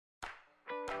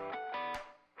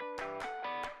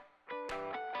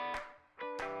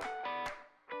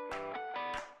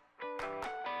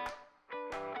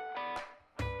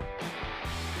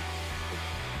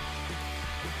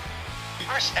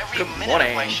Good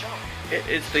morning. It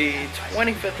is the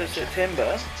 25th of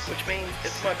September, which means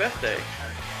it's my birthday.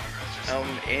 I'm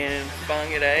in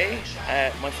Whangarei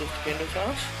at my sister Kendall's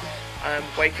house. I'm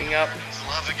waking up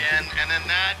Love again, and then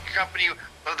that company,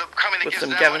 with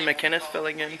some Gavin McInnes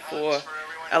filling in for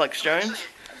Alex Jones.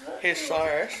 Here's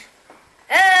Cyrus.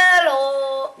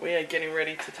 Hello! We are getting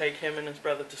ready to take him and his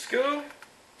brother to school.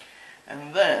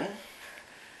 And then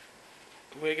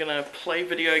we're gonna play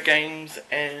video games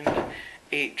and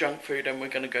eat junk food, and we're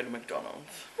gonna go to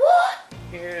McDonald's. What?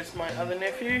 Here's my other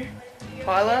nephew,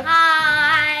 Tyler.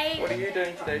 Hi! What are you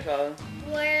doing today, Tyler?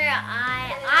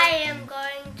 I am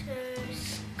going to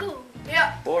school.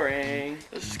 Yeah. Boring.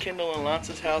 This is Kendall and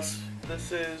Lance's house.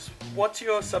 This is, what's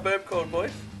your suburb called,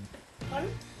 boys?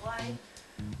 Pardon? Why?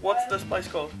 What's this place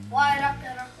called?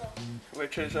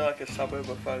 Which is like a suburb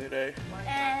of Whangarei.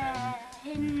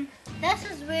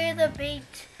 This is where the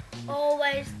beach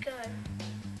always goes.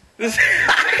 This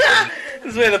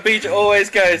is where the beach always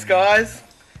goes, guys.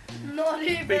 Not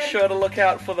even. Be sure to look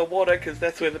out for the water, because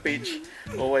that's where the beach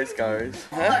always goes.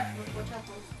 Huh?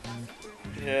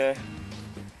 Yeah.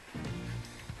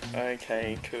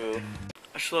 Okay, cool.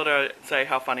 I just thought I'd say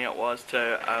how funny it was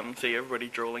to see everybody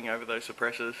drooling over those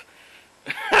suppressors.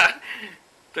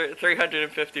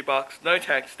 $350, no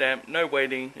tax stamp, no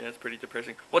waiting. Yeah, it's pretty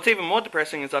depressing. What's even more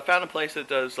depressing is I found a place that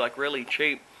does like really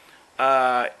cheap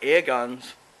air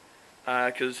guns.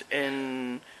 Because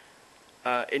in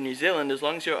New Zealand, as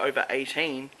long as you're over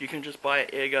 18, you can just buy an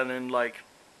air gun and like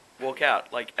walk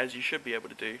out, like as you should be able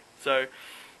to do. So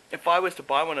if I was to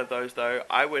buy one of those though,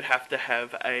 I would have to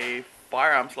have a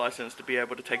firearms license to be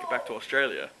able to take it back to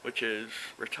Australia, which is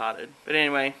retarded. But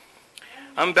anyway,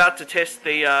 I'm about to test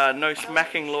the no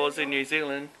smacking laws in New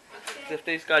Zealand. If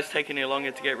these guys take any longer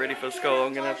to get ready for school,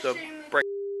 I'm gonna have to break.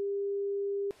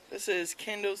 This is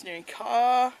Kendall's new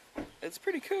car. It's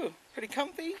pretty cool, pretty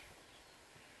comfy.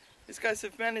 These guys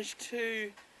have managed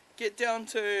to get down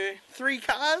to 3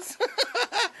 cars.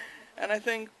 And I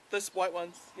think this white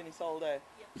one's getting sold, eh?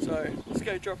 Yep. So let's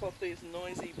go drop off these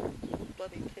noisy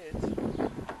bloody kids.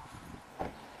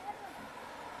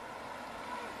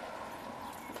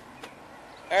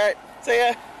 Alright, see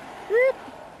ya.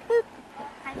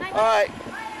 Alright.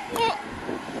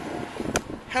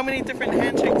 How many different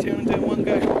handshakes do you want to do in one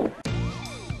go?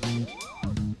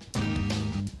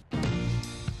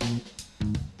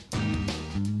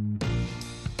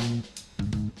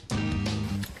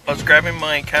 I was grabbing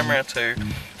my camera to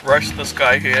roast this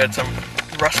guy who had some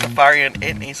Rastafarian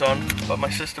etnies on, but my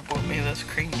sister bought me this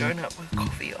cream donut with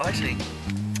coffee icing, so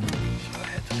I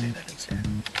had to do that instead.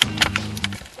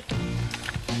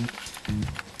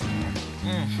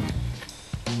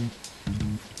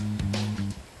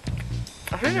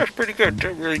 I think that's pretty good.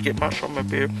 Don't really get much on my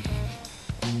beard.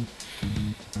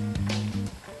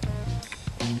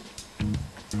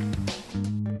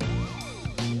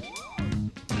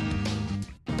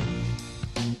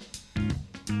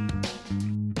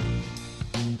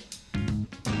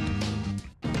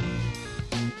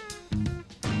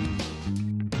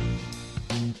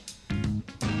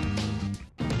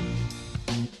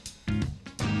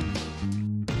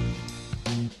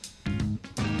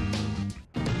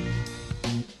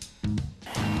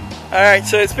 Alright,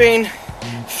 so it's been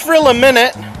thrill a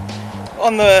minute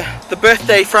on the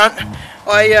birthday front.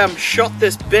 I shot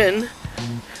this bin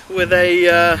with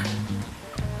a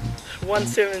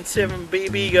 177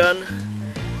 BB gun.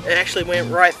 It actually went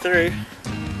right through.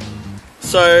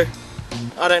 So,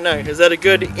 I don't know, is that a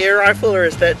good air rifle or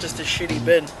is that just a shitty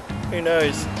bin? Who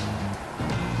knows?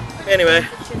 Anyway,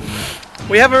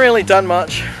 we haven't really done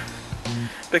much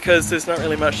because there's not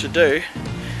really much to do.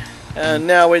 And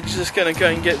now we're just going to go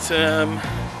and get some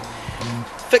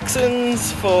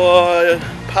fixins for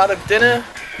part of dinner.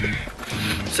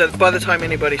 So by the time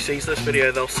anybody sees this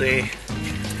video, they'll see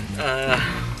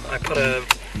I put a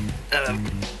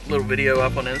little video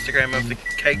up on Instagram of the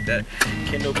cake that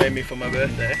Kendall made me for my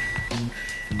birthday.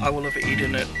 I will have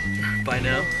eaten it by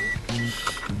now,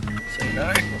 so you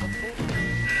know.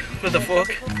 With a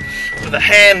fork, with a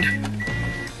hand,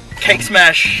 cake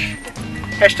smash.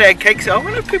 Hashtag cake sale. I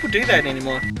wonder if people do that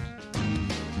anymore.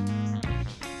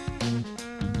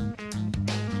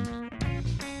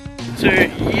 So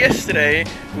yesterday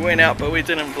we went out but we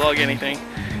didn't vlog anything.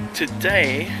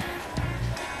 Today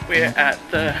we're at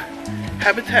the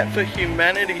Habitat for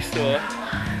Humanity store.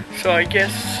 So I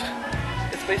guess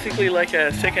it's basically like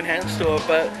a second-hand store,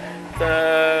 but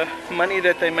the money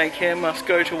that they make here must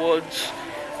go towards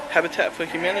Habitat for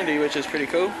Humanity, which is pretty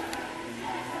cool.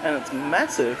 And it's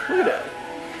massive. Look at it.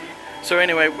 So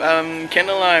anyway,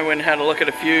 Kendall and I went and had a look at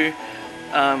a few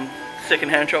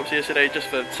second-hand shops yesterday just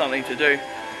for something to do.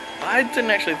 I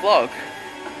didn't actually vlog.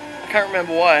 I can't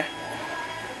remember why. I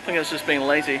think I was just being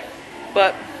lazy.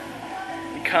 But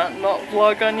you can't not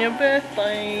vlog on your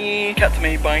birthday. Cut to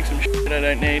me buying some shit I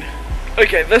don't need.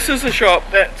 Okay, this is a shop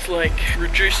that's like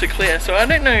reduced to clear, so I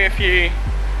don't know if you...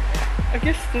 I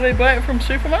guess, do they buy it from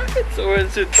supermarkets or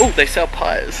is it... Oh, they sell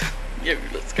pies. Yo,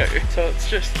 let's go. So it's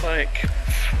just like,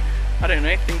 I don't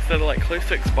know, things that are like close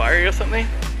to expiry or something.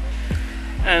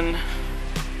 And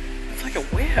it's like a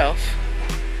warehouse.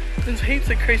 There's heaps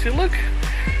of crazy. Look,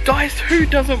 diced. Who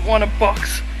doesn't want a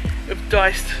box of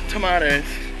diced tomatoes?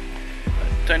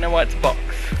 I don't know why it's a box.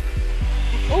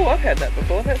 Oh, I've had that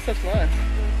before. That stuff's nice.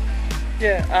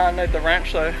 Yeah, no, the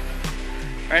ranch though.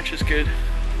 Ranch is good.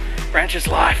 Ranch is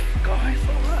life, guys.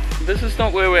 This is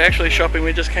not where we're actually shopping.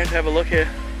 We just came to have a look here.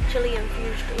 Chili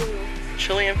infused oil.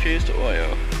 Chili infused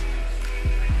oil.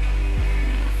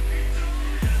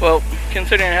 Well,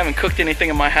 considering I haven't cooked anything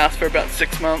in my house for about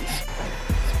 6 months,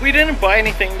 we didn't buy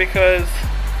anything because,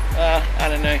 I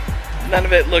don't know, none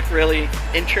of it looked really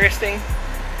interesting.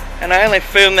 And I only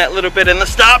filmed that little bit in the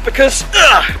start because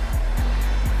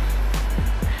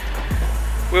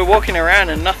we were walking around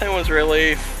and nothing was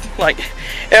really, like,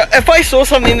 if I saw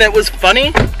something that was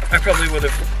funny, I probably would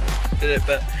have did it,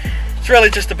 but it's really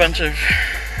just a bunch of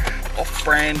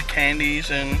off-brand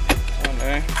candies and, I don't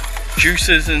know,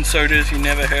 juices and sodas you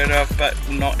never heard of, but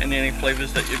not in any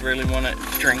flavors that you'd really want to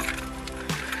drink.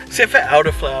 Except for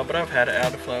elderflower, but I've had an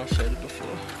elderflower soda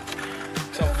before.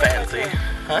 Something fancy.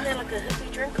 Huh? Isn't that like a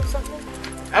hippie drink or something?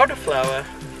 Elderflower?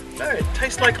 No, it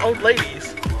tastes like old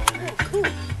ladies. Oh, cool.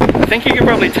 I think you can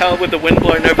probably tell with the wind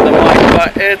blowing over the mic,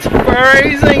 but it's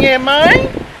freezing here,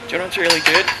 mate. Do you know what's really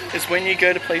good? Is when you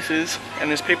go to places and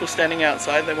there's people standing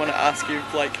outside, they want to ask you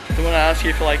for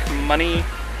like money,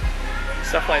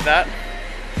 stuff like that.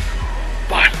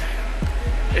 But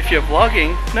if you're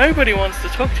vlogging, nobody wants to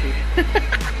talk to you.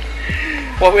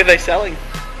 What were they selling?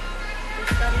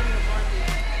 They're selling the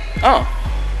Barbie. Oh,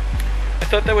 I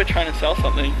thought they were trying to sell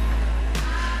something.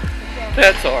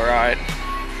 That's alright.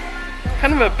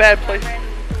 Kind of a bad place.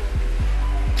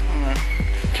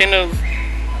 Kendall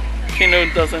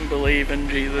doesn't believe in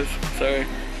Jesus, so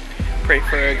pray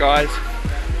for her, guys.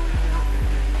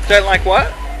 Don't like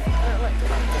what?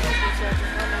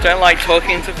 Don't like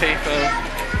talking to people.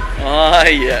 Ah,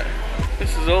 yeah.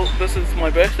 This is my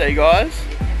birthday, guys.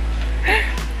 He's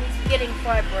getting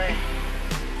fried bread.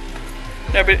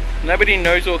 Nobody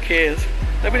knows or cares.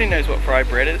 Nobody knows what fried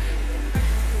bread is.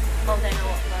 Oh, they know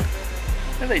what fried bread is.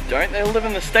 No, they don't. They live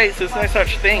in the States. There's no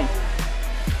such thing.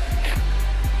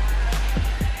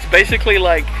 It's basically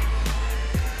like,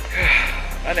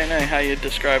 I don't know how you'd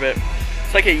describe it.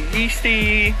 It's like a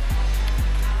yeasty,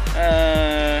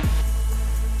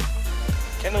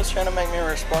 Kendall's trying to make me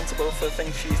responsible for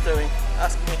things she's doing.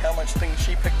 Asking me how much things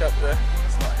she picked up were.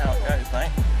 That's not how it goes,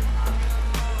 mate.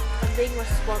 I'm being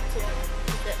responsible.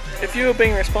 If you were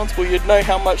being responsible, you'd know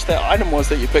how much that item was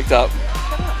that you picked up.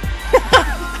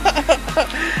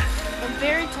 I'm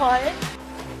very tired.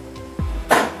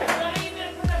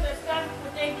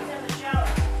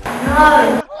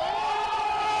 No.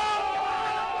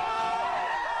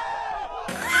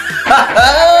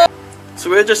 So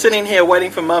we're just sitting here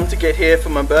waiting for Mum to get here for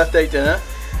my birthday dinner,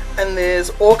 and there's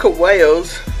orca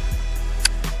whales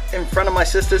in front of my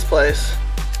sister's place.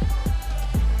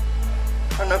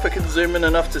 I don't know if I can zoom in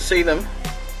enough to see them.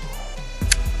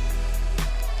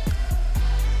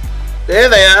 There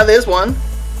they are, there's one.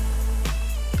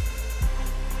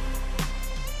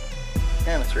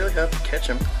 Man, it's really hard to catch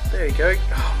them. There you go.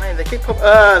 Oh man, they keep popping.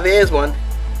 Ah, there's one.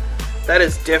 That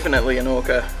is definitely an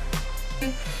orca.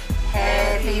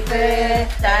 Happy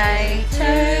birthday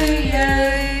to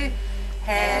you.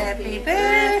 Happy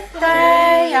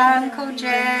birthday, Uncle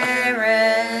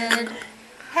Jared.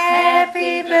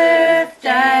 Happy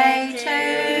birthday to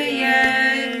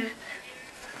you.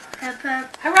 Hip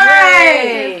hip.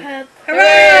 Hooray! Hip hip.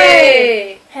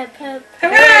 Hooray! Hip hip.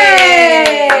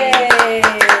 Hooray!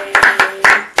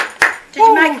 Did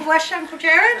you make a wish, Uncle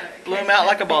Jared? Blew him out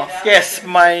like a boss. Yes,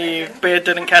 my beard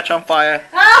didn't catch on fire.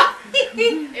 Oh!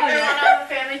 Everyone on the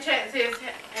family chat says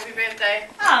happy birthday.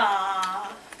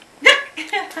 Aww.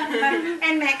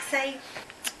 And Maxie.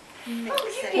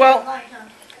 Well,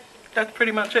 that's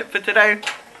pretty much it for today.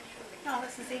 Oh,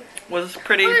 this is it. Was a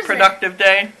pretty productive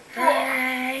day.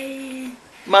 Hey.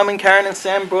 Mum and Karen and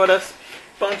Sam brought us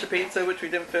a bunch of pizza, which we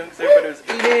didn't film because everybody was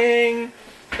eating.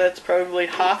 That's probably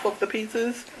half of the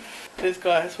pizzas. These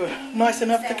guys were nice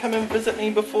enough to come and visit me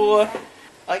before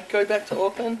I go back to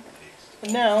Auckland.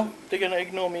 And now they're going to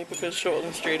ignore me because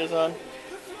Shortland Street is on.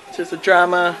 It's just a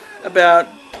drama about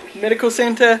medical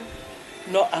centre,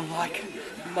 not unlike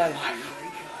my life.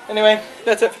 Anyway,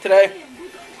 that's it for today.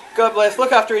 God bless,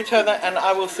 look after each other, and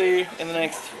I will see you in the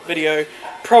next video,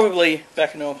 probably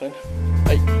back in Auckland.